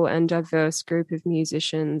beautiful and diverse group of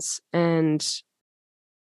musicians, and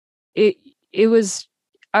it was,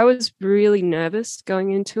 I was really nervous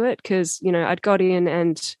going into it, because, you know, I'd got in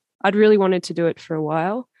and I'd really wanted to do it for a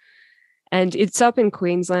while. And it's up in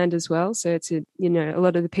Queensland as well. So it's, you know, a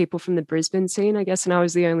lot of the people from the Brisbane scene, I guess. And I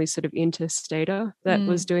was the only sort of interstater that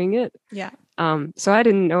was doing it. Yeah. So I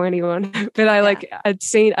didn't know anyone, but I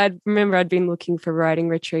remember I'd been looking for writing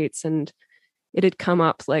retreats, and it had come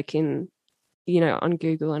up like in, you know, on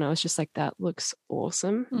Google, and I was just like, that looks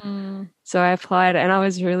awesome. So I applied, and I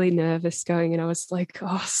was really nervous going, and I was like,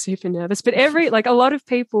 oh, super nervous. But like a lot of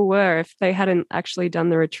people were, if they hadn't actually done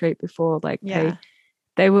the retreat before, like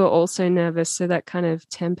they were also nervous. So that kind of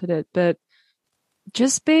tempered it. But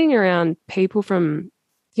just being around people from,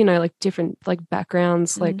 you know, like different like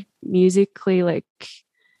backgrounds, like musically, like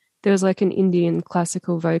there was like an Indian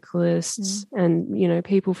classical vocalist, and, you know,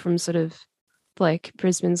 people from sort of like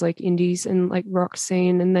Brisbane's like indies and like rock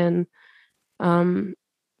scene. And then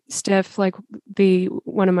Steph, like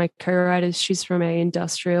one of my co-writers, she's from a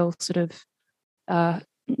industrial sort of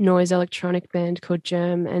noise electronic band called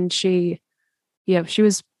Germ, and she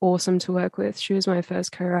was awesome to work with. She was my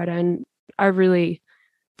first co-writer, and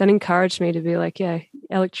that encouraged me to be like, yeah,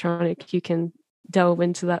 electronic, you can delve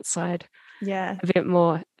into that side a bit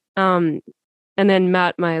more. And then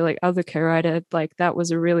Matt, my like other co-writer, like that was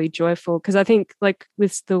a really joyful, because I think like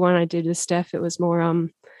with the one I did with Steph, it was more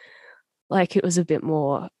like it was a bit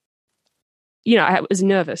more, you know, I was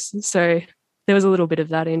nervous. So there was a little bit of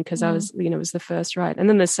that in because I was, you know, it was the first write. And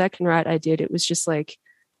then the second write I did, it was just like,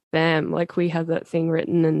 bam, like we had that thing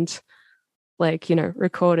written and like, you know,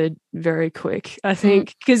 recorded very quick, I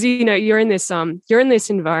think. Because, you know, you're in this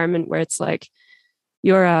environment where it's like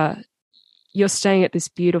you're staying at this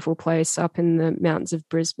beautiful place up in the mountains of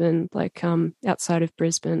Brisbane, like outside of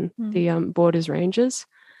Brisbane, the Borders Ranges.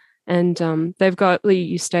 And they've got,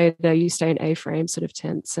 you stay there, you stay in A-frame sort of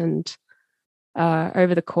tents. And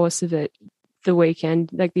over the course of it, the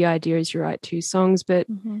weekend, like the idea is you write 2 songs, but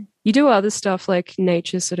you do other stuff like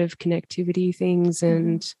nature sort of connectivity things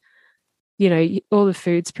and, you know, all the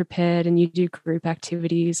food's prepared and you do group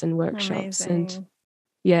activities and workshops. Amazing. And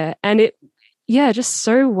yeah. And it, yeah, just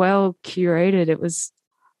so well curated. It was,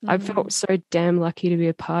 I felt so damn lucky to be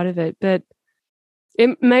a part of it. But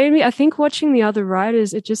it made me, I think watching the other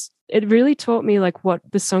writers, it really taught me like what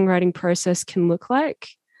the songwriting process can look like.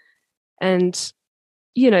 And,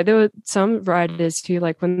 you know, there were some writers who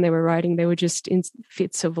like when they were writing, they were just in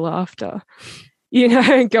fits of laughter, you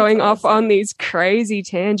know, going off on these crazy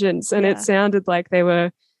tangents. And it sounded like they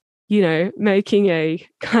were, you know, making a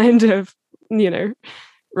kind of, you know,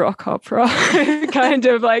 rock opera kind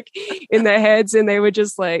of like in their heads. And they were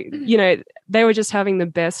just like, you know, they were just having the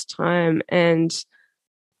best time. And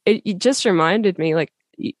it just reminded me like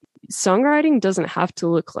songwriting doesn't have to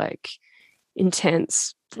look like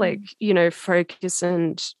intense, like, you know, focus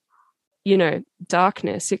and, you know,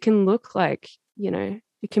 darkness. It can look like, you know,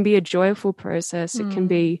 it can be a joyful process. It can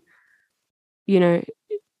be, you know,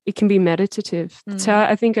 it can be meditative. That's how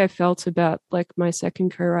I think I felt about like my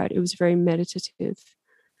second co-write. It was very meditative.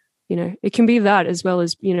 You know, it can be that as well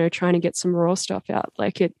as, you know, trying to get some raw stuff out.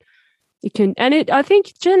 Like it can, and I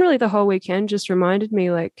think generally the whole weekend just reminded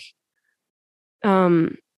me like,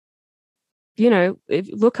 you know,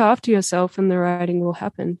 look after yourself and the writing will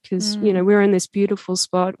happen. Because, you know, we were in this beautiful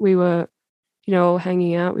spot. We were, you know, all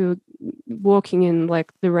hanging out. We were walking in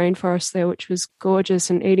like the rainforest there, which was gorgeous,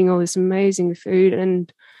 and eating all this amazing food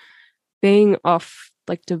and being off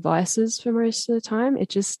like devices for most of the time. It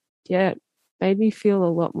just, made me feel a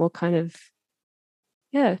lot more kind of,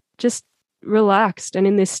 just relaxed and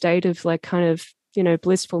in this state of like kind of, you know,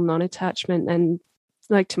 blissful non-attachment and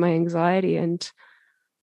like to my anxiety. And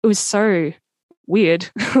it was so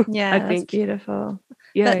weird. Yeah, I that's think. beautiful.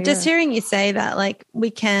 Yeah, just hearing you say that, like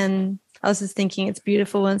I was just thinking it's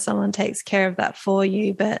beautiful when someone takes care of that for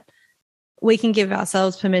you, but we can give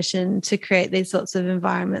ourselves permission to create these sorts of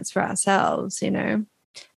environments for ourselves, you know,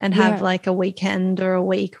 and have like a weekend or a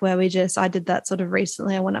week where I did that sort of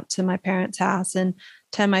recently. I went up to my parents' house and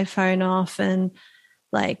turned my phone off and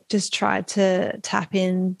like just tried to tap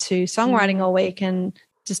into songwriting all week and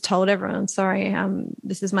just told everyone, sorry,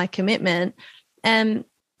 this is my commitment. And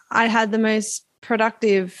I had the most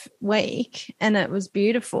productive week and it was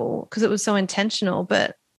beautiful because it was so intentional.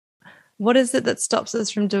 But what is it that stops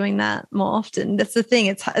us from doing that more often? That's the thing.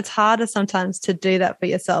 It's harder sometimes to do that for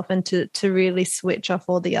yourself and to really switch off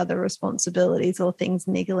all the other responsibilities or things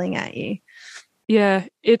niggling at you. Yeah,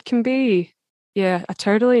 it can be. Yeah, I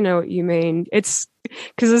totally know what you mean. It's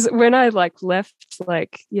because when I like left,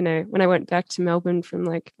 like, you know, when I went back to Melbourne from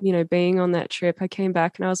like, you know, being on that trip, I came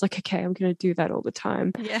back and I was like, okay, I'm going to do that all the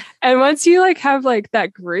time. Yeah. And once you like have like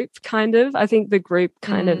that group kind of, I think the group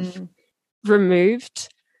kind of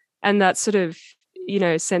removed and that sort of, you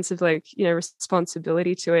know, sense of like, you know,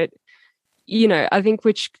 responsibility to it, you know, I think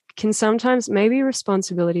which can sometimes maybe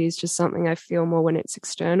responsibility is just something I feel more when it's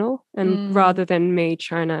external and rather than me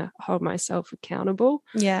trying to hold myself accountable.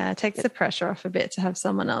 Yeah, it takes the pressure off a bit to have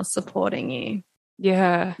someone else supporting you.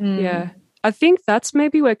 Yeah, yeah. I think that's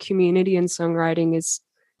maybe where community and songwriting is,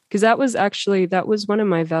 because that was one of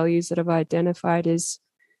my values that I've identified is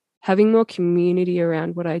having more community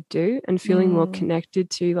around what I do and feeling more connected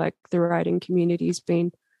to like the writing community has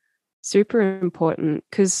been super important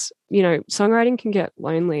because, you know, songwriting can get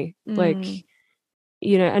lonely, like,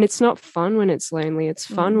 you know, and it's not fun when it's lonely. It's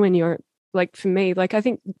fun when you're like, for me, like, I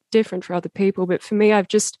think different for other people, but for me, I've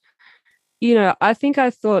just, you know, I think I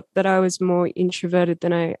thought that I was more introverted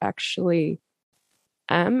than I actually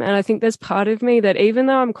am. And I think there's part of me that even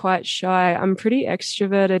though I'm quite shy, I'm pretty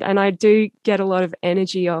extroverted and I do get a lot of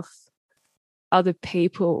energy off other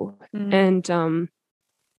people and,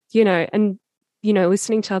 you know,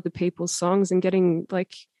 listening to other people's songs and getting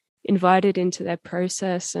like invited into their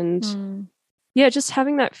process and just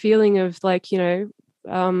having that feeling of like, you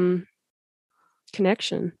know,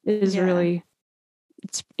 connection is really,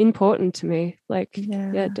 it's important to me. Like,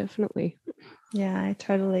 yeah, definitely. Yeah, I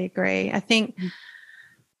totally agree. I think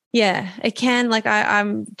Yeah, it can. Like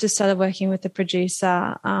I'm just started working with a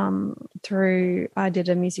producer through, I did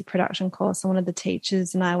a music production course, and one of the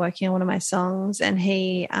teachers and I are working on one of my songs, and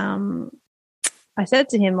I said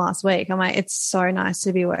to him last week, I'm like, it's so nice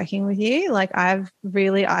to be working with you. Like I've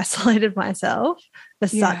really isolated myself for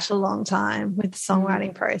such a long time with the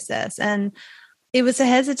songwriting process. And it was a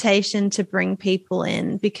hesitation to bring people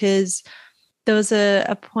in because there was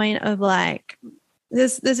a point of like,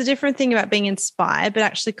 there's a different thing about being inspired, but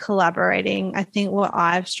actually collaborating. I think what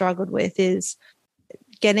I've struggled with is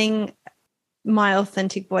getting my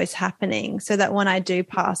authentic voice happening so that when I do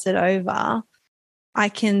pass it over, I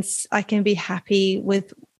can be happy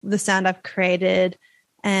with the sound I've created,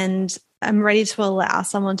 and I'm ready to allow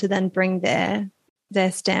someone to then bring their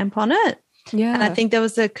stamp on it. Yeah. And I think there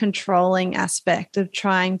was a controlling aspect of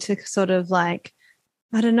trying to sort of like,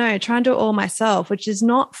 I don't know, try and do it all myself, which is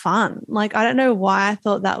not fun. Like, I don't know why I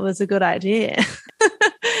thought that was a good idea.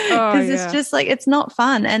 Because it's just like, it's not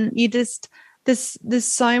fun. And you just, there's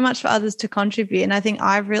so much for others to contribute. And I think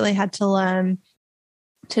I've really had to learn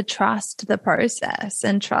to trust the process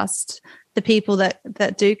and trust the people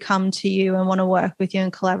that do come to you and want to work with you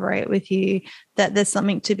and collaborate with you, that there's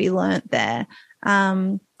something to be learnt there.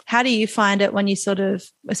 How do you find it when you sort of,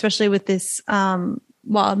 especially with this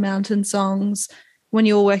Wild Mountain songs, when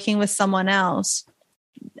you're working with someone else,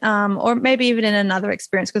 or maybe even in another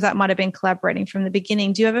experience, because that might have been collaborating from the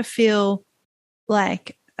beginning, do you ever feel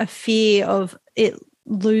like a fear of it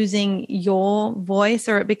losing your voice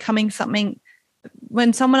or it becoming something,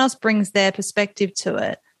 when someone else brings their perspective to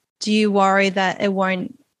it, do you worry that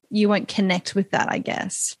you won't connect with that, I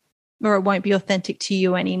guess, or it won't be authentic to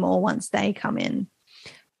you anymore once they come in?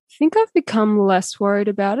 I think I've become less worried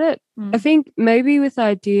about it. I think maybe with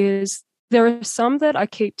ideas, there are some that I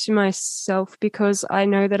keep to myself because I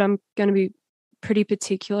know that I'm going to be pretty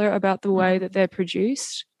particular about the way that they're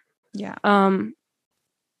produced. Yeah.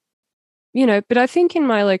 You know, but I think in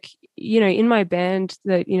my in my band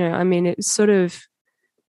that, I mean, it's sort of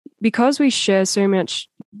because we share so much,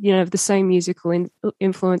 the same musical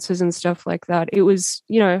influences and stuff like that. It was,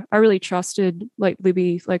 I really trusted like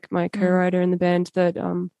Libby, like my co-writer in the band, that,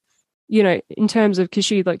 in terms of, because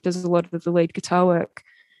she like does a lot of the lead guitar work.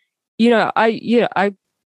 I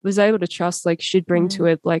was able to trust like she'd bring to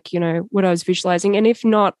it like, what I was visualizing. And if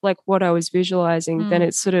not like what I was visualizing, then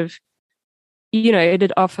it's sort of,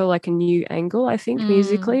 it'd offer like a new angle, I think,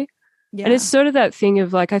 musically. Yeah. And it's sort of that thing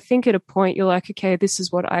of like, I think at a point you're like, okay, this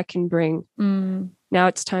is what I can bring. Now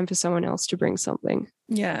it's time for someone else to bring something.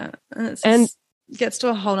 Yeah. And it gets to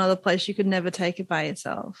a whole nother place. You could never take it by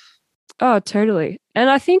yourself. Oh, totally. And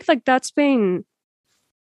I think like that's been,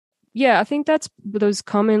 I think that's those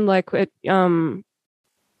common, like it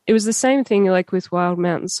was the same thing like with Wild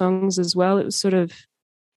Mountain Songs as well. It was sort of,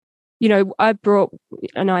 I brought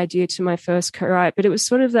an idea to my first co-write, but it was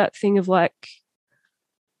sort of that thing of like,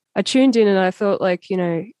 I tuned in and I thought like,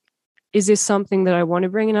 is this something that I want to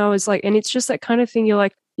bring? And I was like, and it's just that kind of thing. You're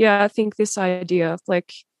like, yeah, I think this idea,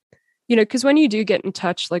 like, because when you do get in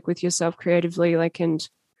touch like with yourself creatively, like, and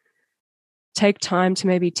take time to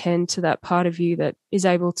maybe tend to that part of you that is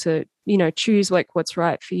able to, choose like what's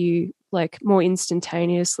right for you, like more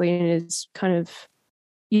instantaneously, and is kind of,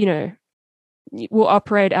 will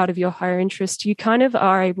operate out of your higher interest, you kind of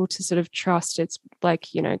are able to sort of trust it's like,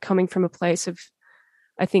 coming from a place of,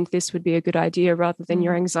 I think this would be a good idea, rather than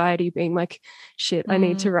your anxiety being like, shit, I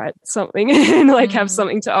need to write something and like have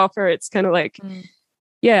something to offer. It's kind of like,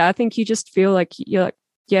 I think you just feel like you're like,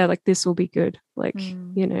 yeah, like this will be good. Like,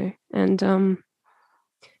 and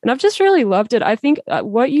I've just really loved it. I think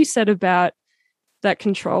what you said about that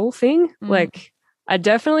control thing, like, I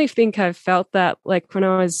definitely think I've felt that like when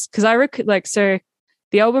I was, because so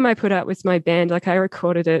the album I put out with my band, like I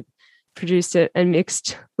recorded it, produced it, and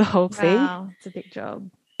mixed the whole thing. Wow, it's a big job.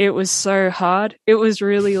 It was so hard. It was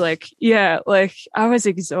really like, like I was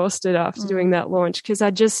exhausted after doing that launch, because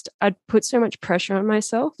I'd put so much pressure on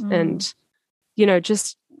myself and,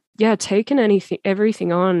 taken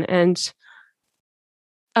everything on. And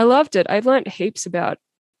I loved it. I learned heaps about,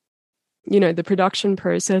 the production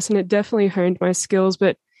process, and it definitely honed my skills,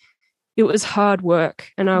 but it was hard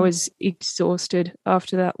work and I was exhausted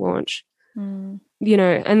after that launch, and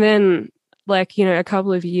then like, a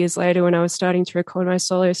couple of years later when I was starting to record my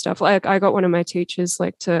solo stuff, like I got one of my teachers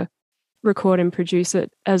like to record and produce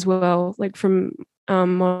it as well, like from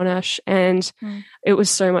Monash, and it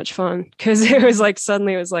was so much fun because it was like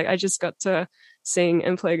suddenly it was like I just got to sing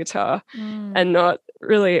and play guitar and not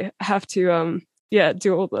really have to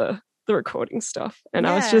do all the recording stuff. And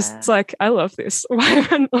I was just like, I love this. Why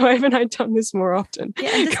haven't I done this more often? Yeah,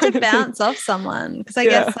 and just to bounce off someone, because I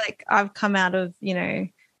guess like I've come out of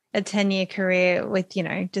a 10-year career with, you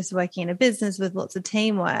know, just working in a business with lots of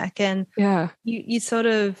teamwork. And you sort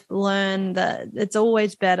of learn that it's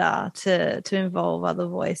always better to involve other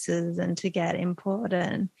voices and to get input.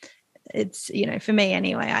 And it's, you know, for me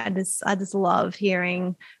anyway, I just love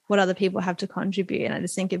hearing what other people have to contribute. And I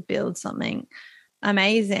just think it builds something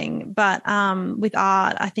amazing. But with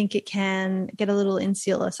art, I think it can get a little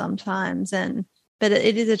insular sometimes. But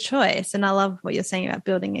it is a choice. And I love what you're saying about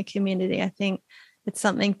building a community. I think it's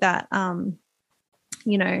something that,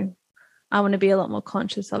 you know, I want to be a lot more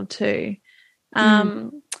conscious of too.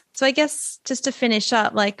 So I guess just to finish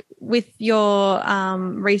up, like with your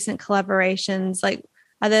recent collaborations, like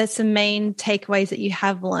are there some main takeaways that you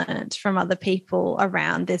have learned from other people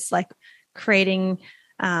around this, like creating,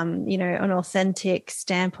 you know, an authentic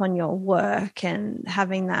stamp on your work and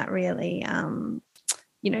having that really,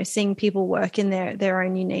 you know, seeing people work in their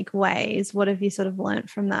own unique ways? What have you sort of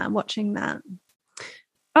learned from that, watching that?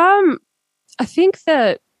 I think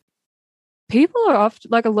that people are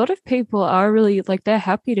often, like a lot of people are really like, they're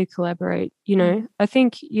happy to collaborate, you know. I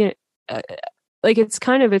think, you know, like it's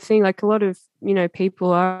kind of a thing, like a lot of, you know,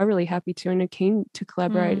 people are really happy to and are keen to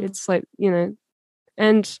collaborate. It's like, you know,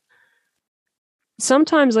 and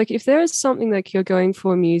sometimes like if there is something like you're going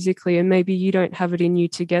for musically and maybe you don't have it in you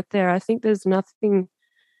to get there, I think there's nothing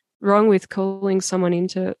wrong with calling someone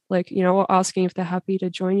into, like, you know, or asking if they're happy to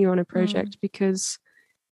join you on a project, because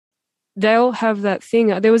they'll have that thing.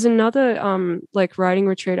 There was another like writing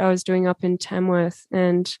retreat I was doing up in Tamworth,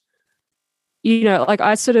 and you know, like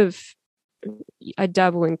I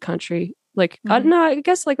dabble in country, like I don't know, I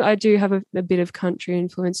guess like I do have a bit of country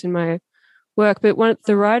influence in my work, but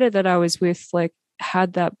the writer that I was with like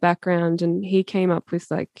had that background, and he came up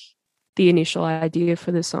with like the initial idea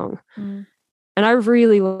for the song. And I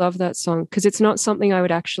really love that song because it's not something I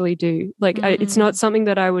would actually do. Like it's not something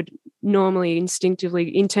that I would normally instinctively,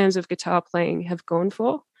 in terms of guitar playing, have gone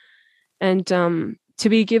for. And to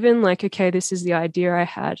be given like, okay, this is the idea I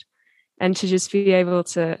had, and to just be able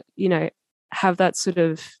to, you know, have that sort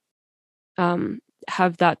of,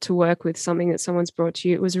 have that to work with something that someone's brought to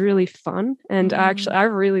you, it was really fun. And I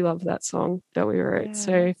really love that song that we wrote. Yeah,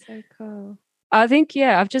 so cool. I think,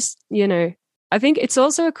 I've just, you know, I think it's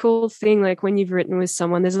also a cool thing, like when you've written with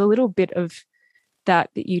someone, there's a little bit of that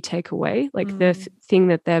you take away, like the thing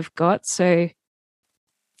that they've got. So,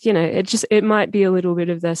 you know, it might be a little bit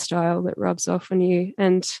of their style that rubs off on you.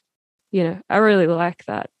 And, you know, I really like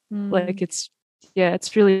that. Like it's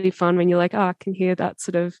really fun when you're like, I can hear that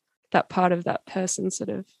sort of, that part of that person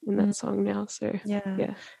sort of in that song now. So,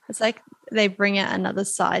 yeah. It's like they bring out another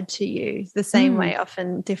side to you the same way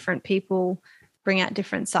often different people bring out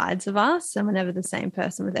different sides of us, and we're never the same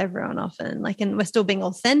person with everyone often, like, and we're still being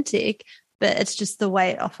authentic, but it's just the way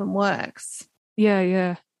it often works.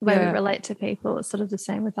 The way we relate to people. It's sort of the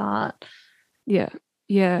same with art. And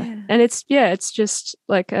it's just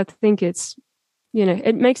like, I think it's, you know,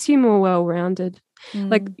 it makes you more well-rounded,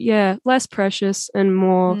 like less precious and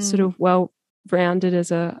more sort of well-rounded as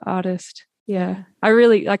a artist. I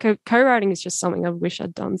really like, co-writing is just something I wish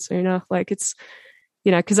I'd done sooner. Like it's,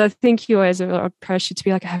 you know, because I think you always have a pressure to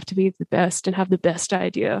be like, I have to be the best and have the best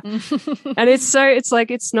idea. And it's like,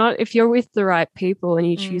 it's not, if you're with the right people and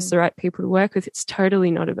you choose the right people to work with, it's totally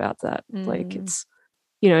not about that. Like it's,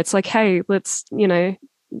 you know, it's like, hey, let's, you know,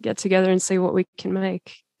 get together and see what we can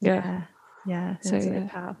make. It's so, really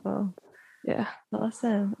powerful.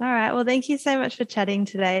 Awesome. All right, well, thank you so much for chatting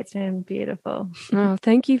today. It's been beautiful. Oh,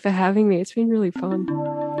 thank you for having me. It's been really fun.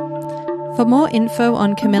 For more info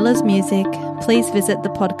on Camilla's music, please visit the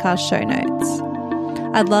podcast show notes.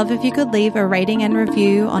 I'd love if you could leave a rating and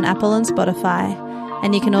review on Apple and Spotify,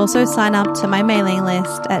 and you can also sign up to my mailing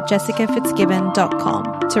list at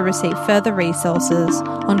jessicafitzgibbon.com to receive further resources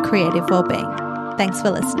on creative wellbeing. Thanks for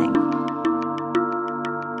listening.